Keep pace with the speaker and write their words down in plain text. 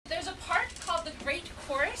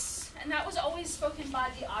by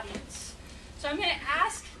the audience. So I'm going to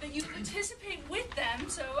ask that you participate with them.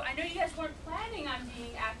 So I know you guys weren't planning on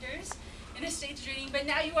being actors in a stage reading, but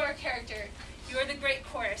now you are a character. You are the great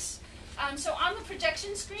chorus. So on the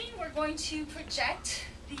projection screen, we're going to project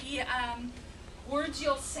the words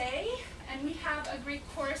you'll say, and we have a great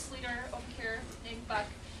chorus leader over here named Buck,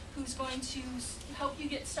 who's going to help you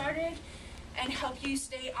get started and help you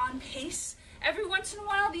stay on pace. Every once in a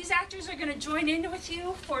while, these actors are going to join in with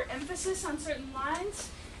you for emphasis on certain lines.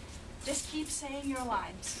 Just keep saying your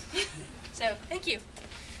lines. So, thank you.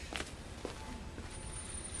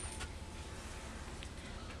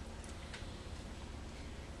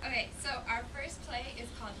 Okay, so our first play is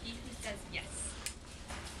called He Who Says Yes.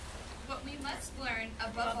 What we must learn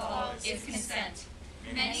above all is consent.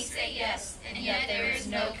 Many say yes, and yet there is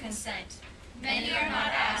no consent. Many are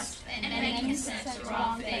not asked, and many consent to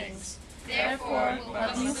wrong things. Therefore,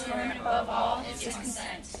 what we must learn above all is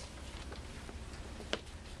consent.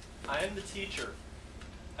 I am the teacher.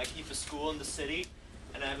 I keep a school in the city,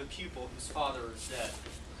 and I have a pupil whose father is dead.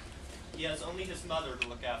 He has only his mother to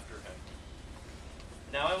look after him.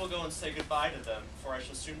 Now I will go and say goodbye to them, for I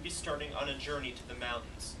shall soon be starting on a journey to the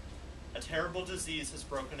mountains. A terrible disease has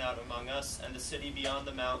broken out among us, and the city beyond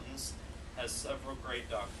the mountains has several great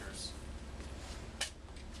doctors.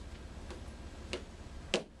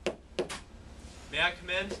 May I come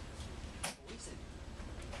in? Who is it?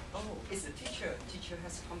 Oh, it's the teacher. Teacher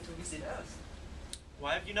has come to visit us.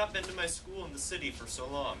 Why have you not been to my school in the city for so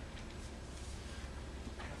long?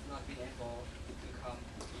 I have not been able to come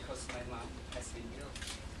because my mom has been ill.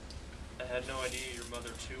 I had no idea your mother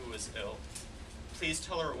too was ill. Please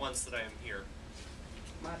tell her at once that I am here.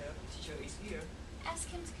 Mother, teacher is here. Ask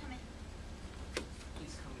him to come in.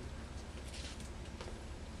 Please come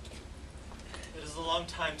in. It is a long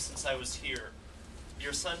time since I was here.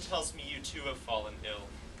 Your son tells me you too have fallen ill.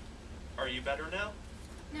 Are you better now?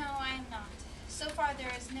 No, I am not. So far,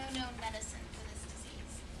 there is no known medicine for this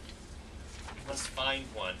disease. You must find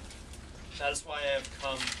one. That is why I have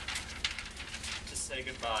come to say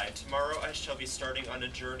goodbye. Tomorrow I shall be starting on a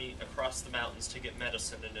journey across the mountains to get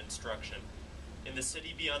medicine and instruction. In the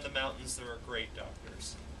city beyond the mountains there are great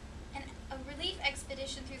doctors. And a relief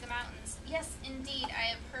expedition through the mountains. Yes, indeed,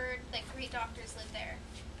 I have heard that great doctors live there.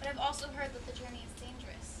 But I've also heard that the journey is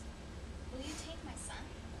dangerous. Will you take my son?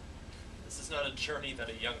 This is not a journey that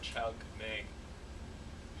a young child could make.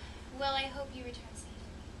 Well, I hope you return safely.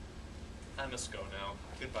 I must go now.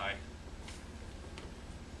 Goodbye.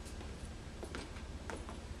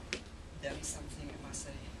 There is something I must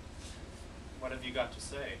say. What have you got to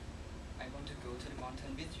say? I want to go to the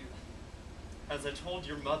mountain with you. As I told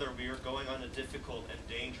your mother, we are going on a difficult and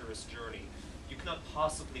dangerous journey. You cannot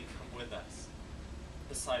possibly come with us.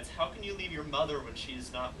 Besides, how can you leave your mother when she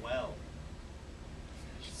is not well?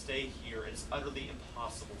 Stay here. It is utterly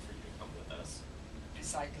impossible for you to come with us.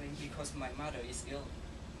 Precisely because my mother is ill,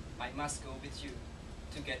 I must go with you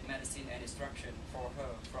to get medicine and instruction for her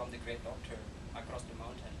from the great doctor across the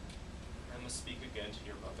mountain. I must speak again to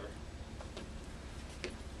your mother.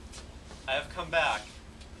 I have come back.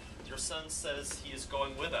 Your son says he is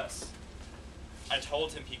going with us. I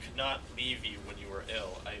told him he could not leave you when you were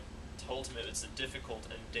ill. I told him it was a difficult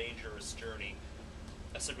and dangerous journey.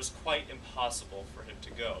 I said it was quite impossible for him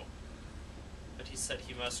to go. But he said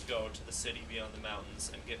he must go to the city beyond the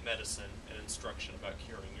mountains and get medicine and instruction about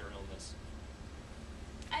curing your illness.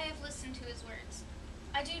 I have listened to his words.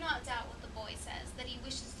 I do not doubt what the boy says, that he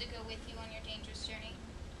wishes to go with you on your dangerous journey.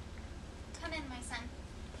 Come in, my son.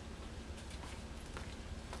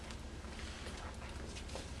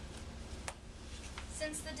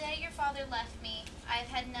 Since the day your father left me, I have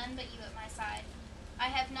had none but you at my side. I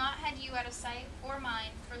have not had you out of sight or mind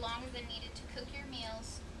for longer than needed to cook your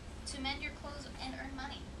meals, to mend your clothes, and earn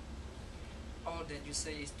money. All that you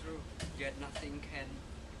say is true, yet nothing can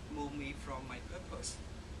move me from my purpose.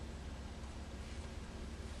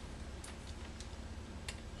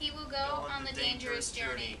 He will go on the dangerous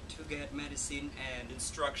journey To get medicine and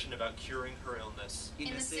Instruction about curing her illness.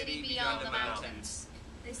 in the city beyond the mountains.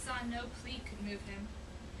 They saw no plea could move him.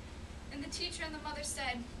 And the teacher and the mother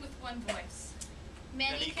said with one voice,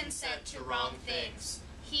 Many consent to wrong things.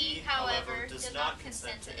 He, however, does not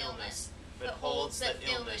consent to illness, but holds that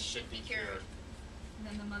illness should be cured. And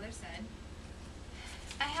then the mother said,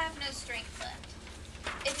 I have no strength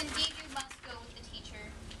left. If indeed you must go with the teacher,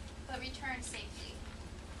 but return safely.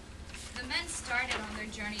 The men started on their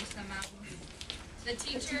journey to the mountains. The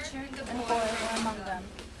teacher and the boy were among them.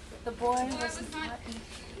 The boy was was not not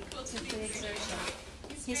equal to the exertion.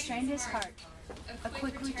 He strained his heart. A A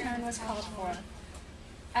quick return was called for.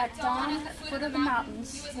 At dawn, at the foot of the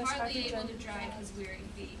mountains, he was his heart hardly able to adjourned. drive his weary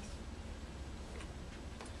feet.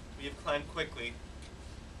 We have climbed quickly.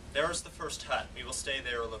 There is the first hut. We will stay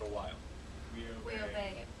there a little while. We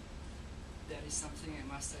obey. There is something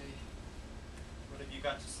I must say. What have you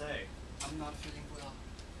got to say? I'm not feeling well.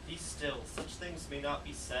 Be still. Such things may not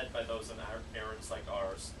be said by those on errands like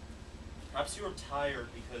ours. Perhaps you are tired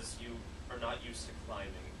because you are not used to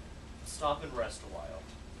climbing. Stop and rest a while.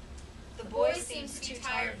 The boy seems too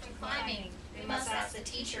tired from climbing. We must ask the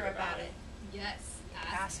teacher about it. Yes,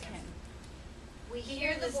 Ask him. We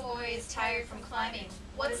hear the boy is tired from climbing.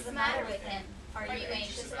 What's the matter with him? Are you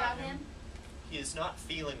anxious about him? He is not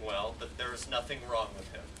feeling well, but there is nothing wrong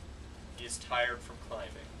with him. He is tired from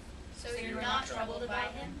climbing. So you're not troubled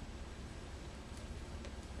about him?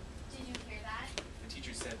 Did you hear that? The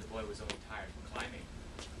teacher said the boy was only tired from climbing.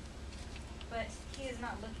 But he is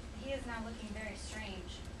now looking very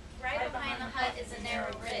strange. Right behind the hut is a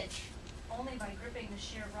narrow ridge. Only by gripping the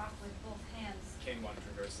sheer rock with both hands. Can one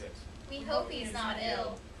traverse it? We hope he's not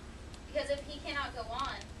ill, because if he cannot go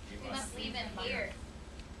on, we must leave him here.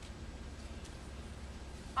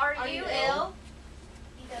 Are you ill?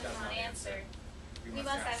 He does not answer. We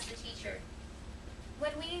must ask the teacher.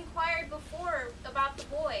 When we inquired before about the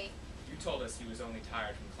boy, You told us he was only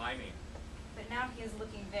tired from climbing. But now he is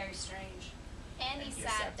looking very strange. and he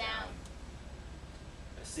sat down.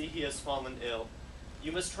 I see he has fallen ill.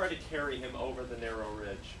 You must try to carry him over the narrow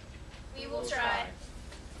ridge. We will try.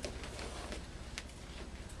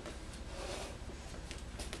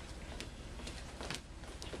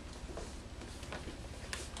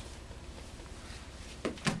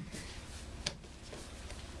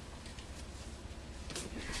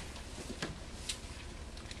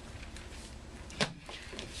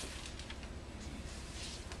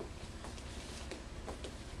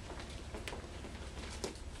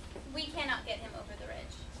 We cannot get him over the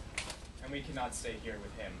ridge. And we cannot stay here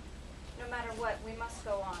with him. No matter what, we must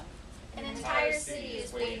go on. An entire city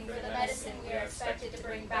is waiting for the medicine we are expected to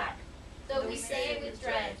bring back. Though we say it with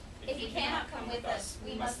dread, if he cannot come with us,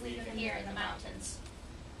 we must leave him here in the mountains.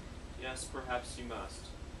 Yes, perhaps you must.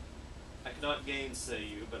 I cannot gainsay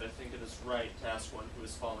you, but I think it is right to ask one who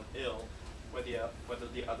has fallen ill whether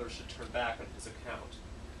the other should turn back on his account.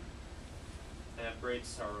 I have great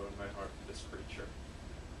sorrow in my heart for this creature.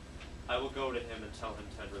 I will go to him and tell him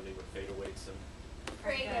tenderly what fate awaits him.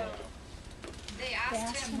 Pray go. They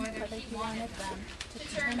asked him whether he wanted them.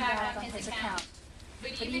 To turn back on his account.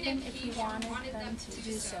 But even if he wanted them to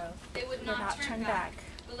do so, they would not turn back,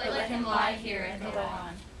 but Let him lie here and go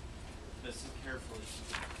on. Listen carefully.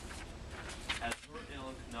 As you are ill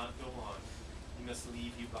and cannot go on, we must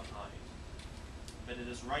leave you behind. But it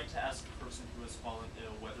is right to ask a person who has fallen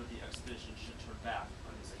ill whether the expedition should turn back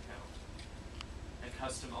on his account. And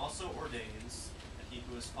custom also ordains that he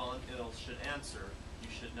who has fallen ill should answer, you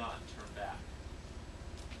should not turn back.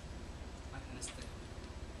 I understand.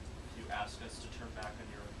 If you ask us to turn back on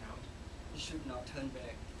your account, You should not turn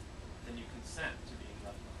back. then you consent to being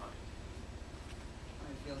left behind.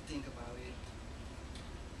 I will think about it.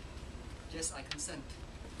 Yes, I consent.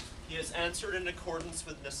 He has answered in accordance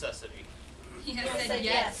with necessity. He Yes, has said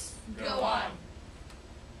yes. Go on.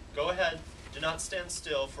 Go ahead. Do not stand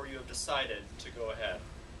still, for you have decided to go ahead.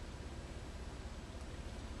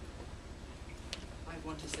 I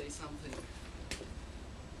want to say something.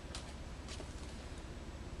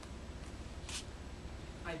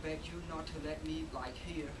 I beg you not to let me lie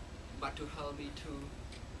here, but to help me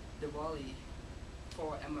to the valley,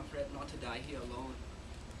 for I'm afraid not to die here alone.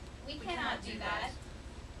 We cannot do that.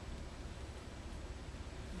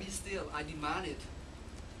 Be still, I demand it.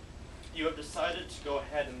 You have decided to go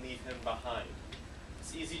ahead and leave him behind.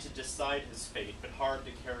 It's easy to decide his fate, but hard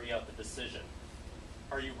to carry out the decision.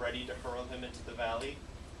 Are you ready to hurl him into the valley?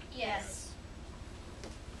 Yes.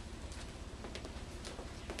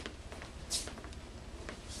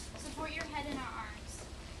 Support your head in our arms.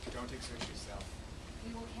 Don't exert yourself.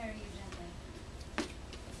 We will carry you gently.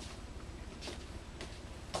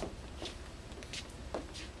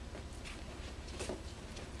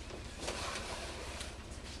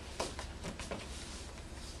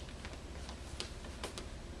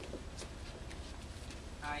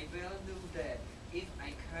 I well knew that if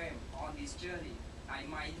I came on this journey, I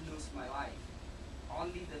might lose my life.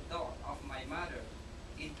 Only the thought of my mother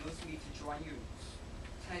induced me to join you.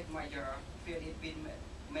 Take my jar, fill it with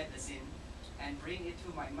medicine, and bring it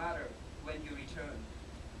to my mother when you return.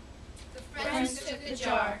 The friends took the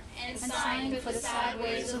jar and, sighing for the sad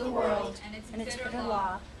ways of the world, And its bitter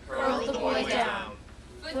law, hurled the boy down.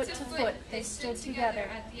 foot to foot, they stood together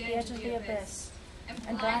at the edge of the abyss,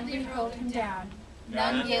 and blindly hurled him down,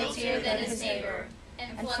 None guiltier than his neighbor,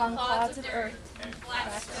 and flung clouds of earth and flat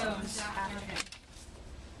flat stones stones after him.